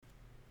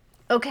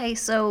Okay,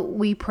 so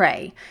we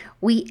pray.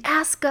 We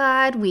ask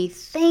God, we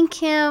thank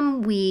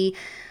Him, we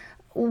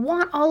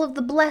want all of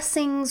the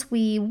blessings,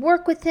 we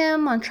work with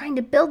Him on trying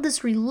to build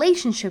this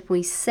relationship,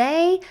 we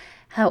say.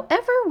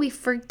 However, we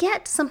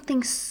forget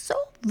something so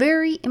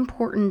very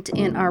important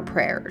in our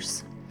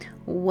prayers.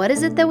 What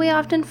is it that we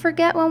often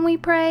forget when we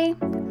pray?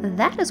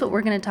 That is what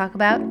we're going to talk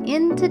about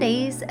in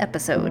today's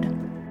episode.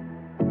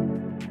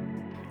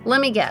 Let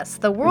me guess,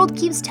 the world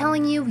keeps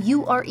telling you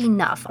you are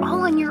enough.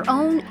 All on your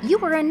own, you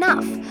are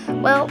enough.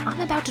 Well, I'm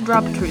about to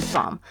drop a truth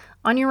bomb.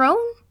 On your own,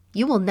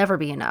 you will never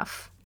be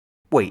enough.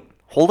 Wait,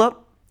 hold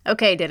up.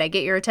 Okay, did I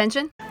get your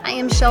attention? I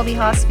am Shelby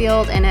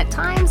Hosfield, and at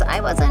times I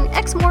was an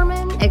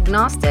ex-Mormon,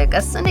 agnostic,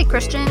 a Sunday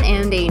Christian,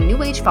 and a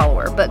New Age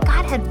follower, but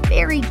God had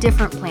very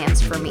different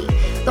plans for me.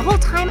 The whole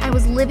time I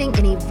was living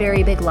in a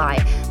very big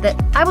lie,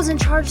 that I was in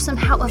charge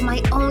somehow of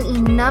my own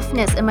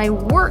enoughness and my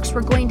works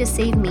were going to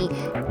save me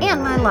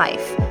and my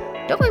life.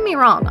 Don't get me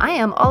wrong, I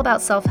am all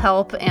about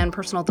self-help and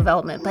personal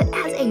development, but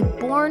as a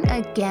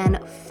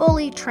born-again,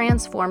 fully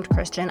transformed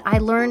Christian, I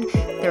learned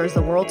there is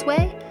the world's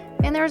way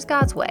and there's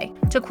God's way.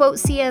 To quote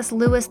C.S.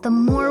 Lewis, the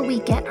more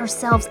we get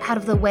ourselves out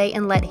of the way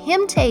and let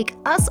Him take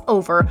us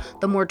over,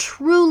 the more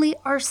truly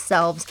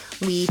ourselves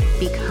we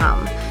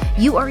become.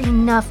 You are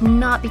enough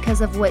not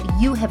because of what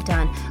you have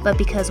done, but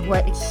because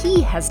what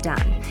He has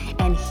done,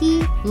 and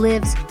He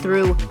lives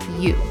through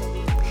you.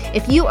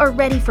 If you are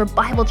ready for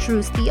Bible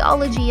truths,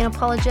 theology, and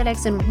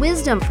apologetics, and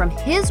wisdom from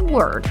His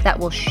Word that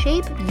will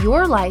shape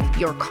your life,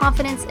 your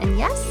confidence, and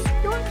yes,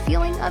 your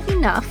feeling of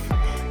enough,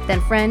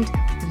 then friend,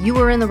 you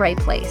are in the right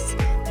place.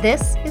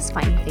 This is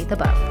Finding Faith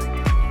Above.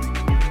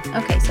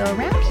 Okay, so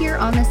around here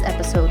on this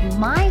episode,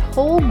 my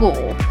whole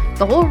goal,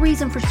 the whole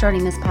reason for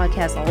starting this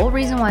podcast, the whole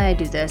reason why I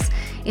do this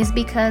is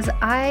because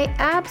I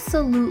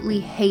absolutely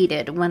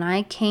hated when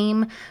I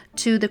came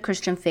to the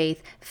Christian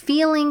faith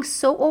feeling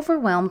so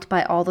overwhelmed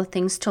by all the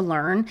things to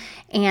learn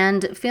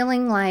and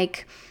feeling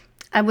like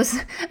I was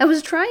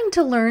trying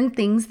to learn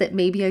things that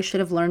maybe I should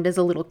have learned as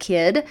a little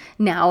kid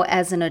now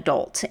as an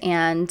adult.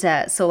 And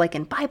so like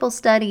in Bible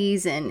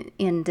studies and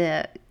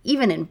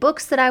even in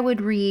books that I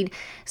would read,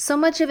 so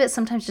much of it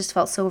sometimes just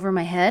felt so over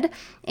my head.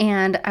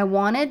 And I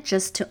wanted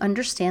just to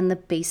understand the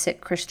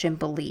basic Christian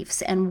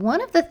beliefs. And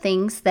one of the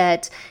things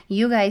that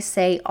you guys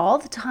say all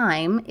the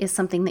time is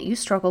something that you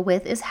struggle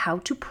with is how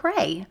to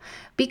pray.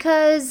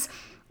 Because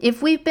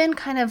if we've been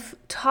kind of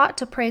taught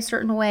to pray a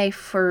certain way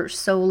for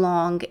so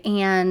long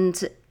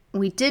and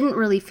we didn't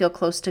really feel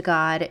close to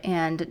God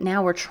and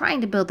now we're trying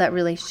to build that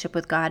relationship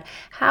with God,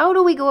 how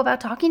do we go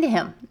about talking to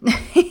Him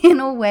in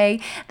a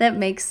way that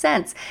makes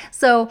sense?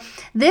 So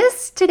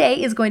this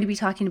today is going to be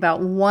talking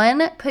about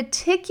one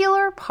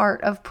particular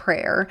part of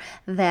prayer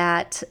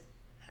that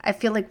I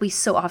feel like we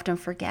so often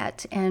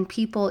forget, and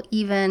people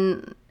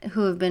even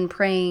who have been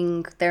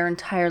praying their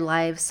entire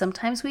lives,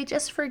 sometimes we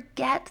just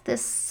forget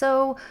this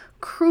so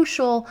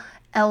crucial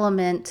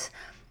element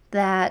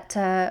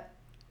that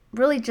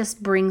really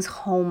just brings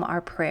home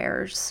our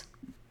prayers.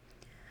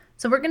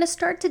 So we're going to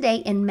start today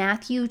in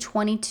Matthew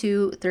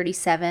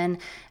 22:37.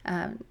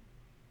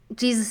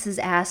 Jesus is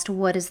asked,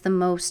 what is the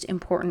most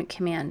important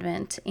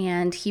commandment?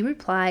 And He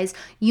replies,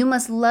 you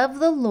must love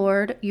the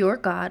Lord your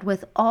God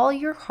with all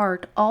your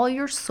heart, all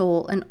your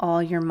soul, and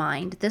all your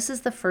mind. This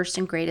is the first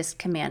and greatest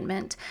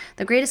commandment.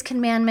 The greatest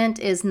commandment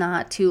is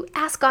not to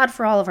ask God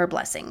for all of our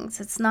blessings.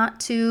 It's not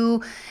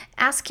to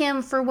ask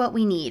Him for what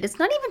we need. It's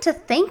not even to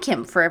thank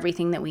Him for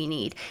everything that we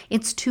need.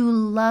 It's to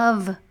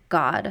love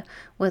God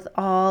with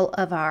all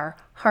of our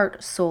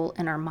heart, soul,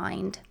 and our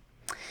mind.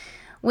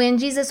 When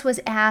Jesus was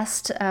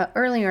asked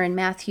earlier in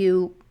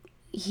Matthew,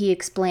 He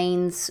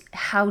explains,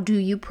 how do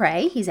you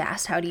pray? He's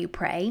asked, how do you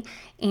pray?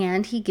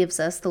 And He gives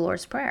us the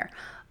Lord's Prayer.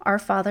 Our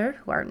Father,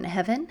 who art in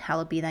heaven,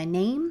 hallowed be thy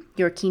name.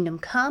 Your kingdom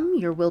come,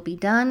 your will be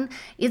done.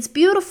 It's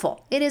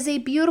beautiful. It is a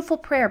beautiful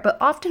prayer, but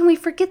often we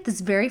forget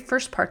this very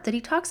first part that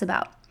He talks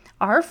about.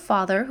 Our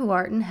Father, who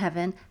art in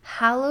heaven,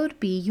 hallowed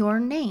be your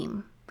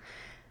name.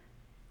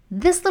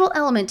 This little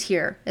element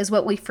here is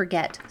what we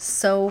forget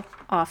so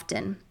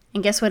often.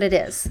 And guess what it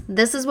is?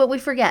 This is what we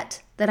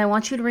forget that I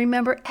want you to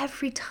remember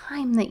every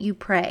time that you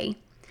pray,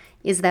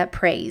 is that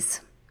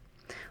praise.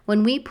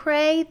 When we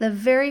pray, the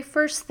very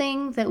first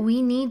thing that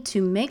we need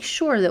to make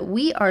sure that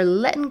we are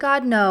letting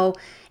God know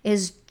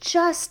is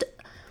just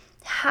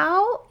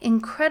how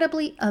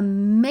incredibly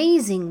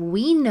amazing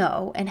we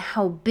know and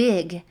how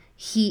big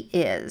He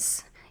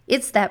is.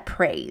 It's that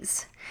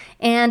praise.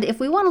 And if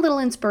we want a little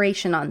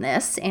inspiration on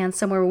this, and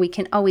somewhere we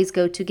can always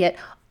go to get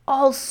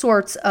all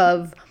sorts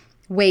of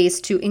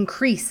ways to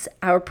increase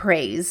our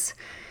praise,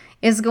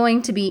 is going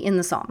to be in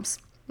the Psalms.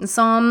 In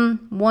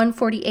Psalm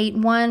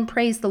 148:1,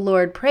 praise the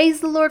Lord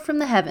from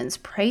the heavens,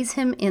 praise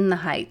Him in the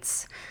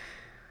heights.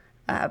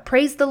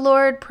 Praise the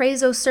Lord,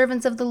 praise, O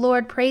servants of the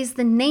Lord, praise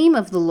the name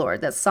of the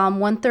Lord. That's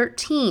Psalm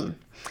 113.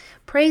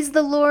 Praise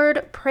the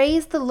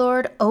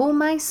Lord, O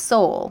my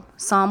soul.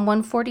 Psalm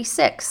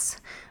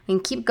 146.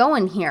 And keep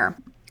going here.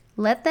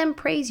 Let them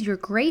praise your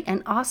great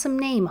and awesome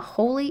name.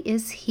 Holy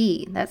is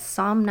he. That's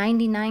Psalm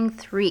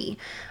 99:3.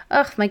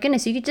 Oh my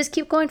goodness, you could just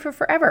keep going for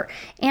forever.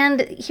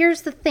 And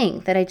here's the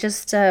thing that I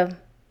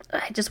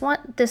just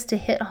want this to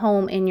hit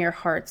home in your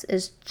hearts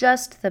is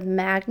just the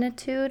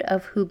magnitude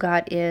of who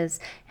God is,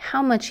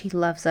 how much he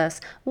loves us,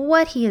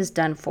 what he has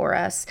done for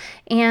us,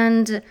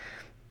 and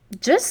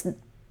just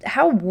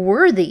how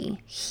worthy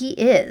he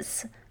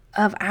is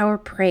of our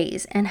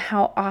praise and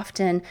how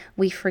often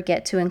we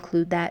forget to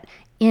include that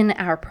in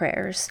our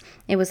prayers.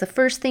 It was the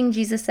first thing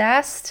Jesus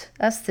asked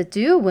us to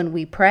do when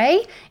we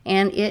pray,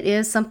 and it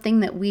is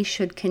something that we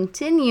should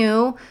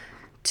continue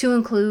to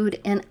include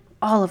in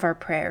all of our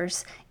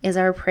prayers, is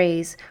our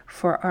praise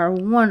for our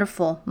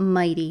wonderful,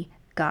 mighty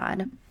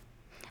God.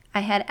 I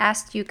had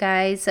asked you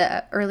guys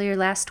earlier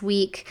last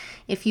week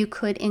if you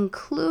could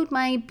include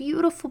my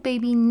beautiful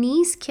baby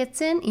niece,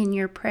 Kitten, in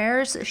your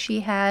prayers. She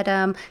has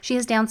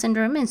Down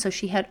syndrome, and so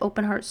she had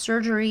open heart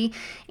surgery,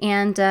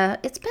 and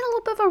it's been a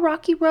little bit of a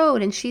rocky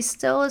road, and she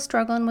still is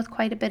struggling with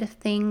quite a bit of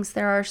things.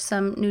 There are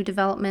some new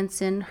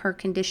developments in her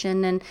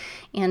condition, and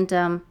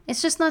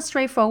it's just not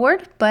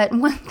straightforward. But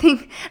one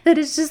thing that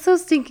is just so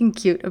stinking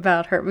cute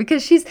about her,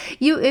 because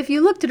if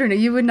you looked at her,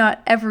 you would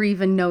not ever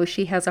even know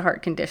she has a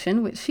heart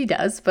condition, which she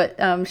does, but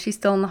she's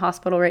still in the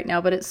hospital right now,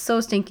 but it's so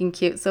stinking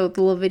cute. So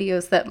the little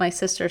videos that my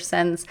sister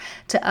sends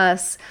to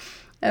us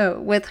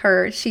with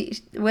her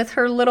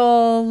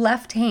little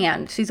left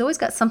hand, she's always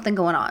got something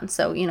going on.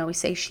 So, we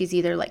say she's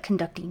either like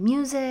conducting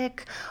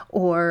music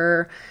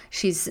or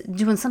she's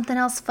doing something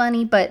else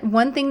funny. But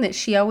one thing that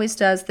she always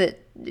does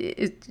that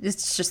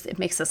it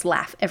makes us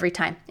laugh every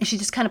time, and she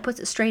just kind of puts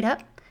it straight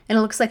up, and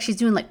it looks like she's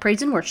doing like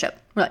praise and worship.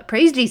 We're like,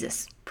 praise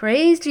Jesus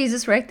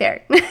right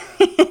there.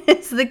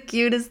 It's the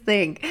cutest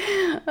thing.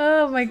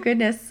 Oh my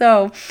goodness.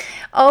 So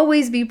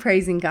always be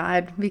praising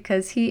God,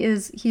 because he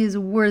is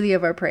worthy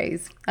of our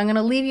praise. I'm going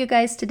to leave you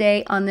guys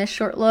today on this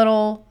short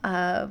little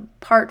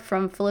part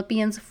from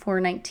Philippians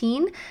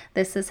 4:19.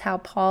 This is how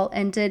Paul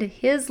ended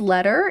his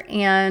letter,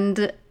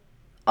 and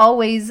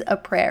always a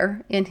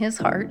prayer in his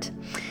heart.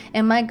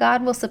 And my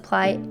God will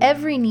supply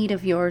every need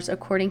of yours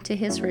according to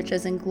his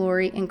riches and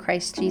glory in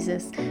Christ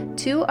Jesus.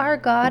 To our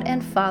God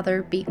and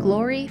Father be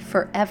glory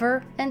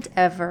forever and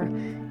ever.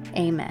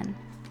 Amen.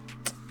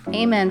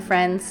 Amen,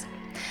 friends.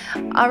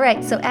 All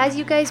right, so as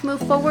you guys move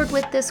forward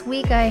with this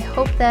week, I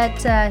hope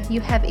that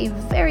you have a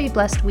very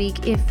blessed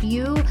week. If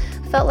you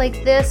felt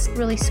like this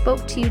really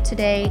spoke to you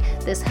today,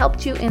 this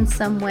helped you in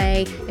some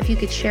way, if you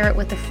could share it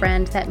with a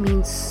friend, that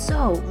means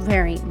so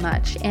very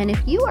much. And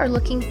if you are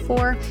looking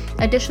for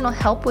additional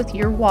help with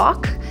your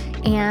walk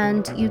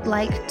and you'd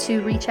like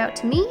to reach out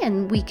to me,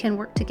 and we can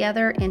work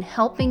together in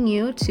helping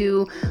you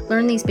to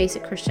learn these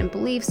basic Christian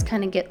beliefs,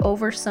 kind of get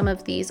over some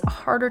of these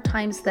harder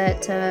times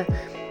that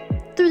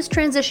through this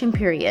transition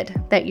period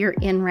that you're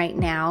in right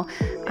now,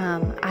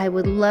 I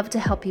would love to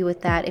help you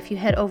with that. If you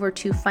head over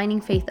to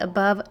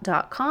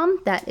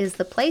findingfaithabove.com, that is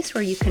the place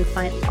where you can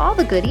find all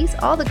the goodies,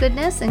 all the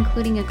goodness,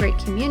 including a great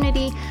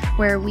community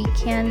where we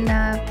can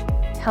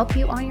help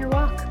you on your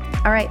walk.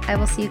 All right, I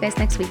will see you guys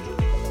next week.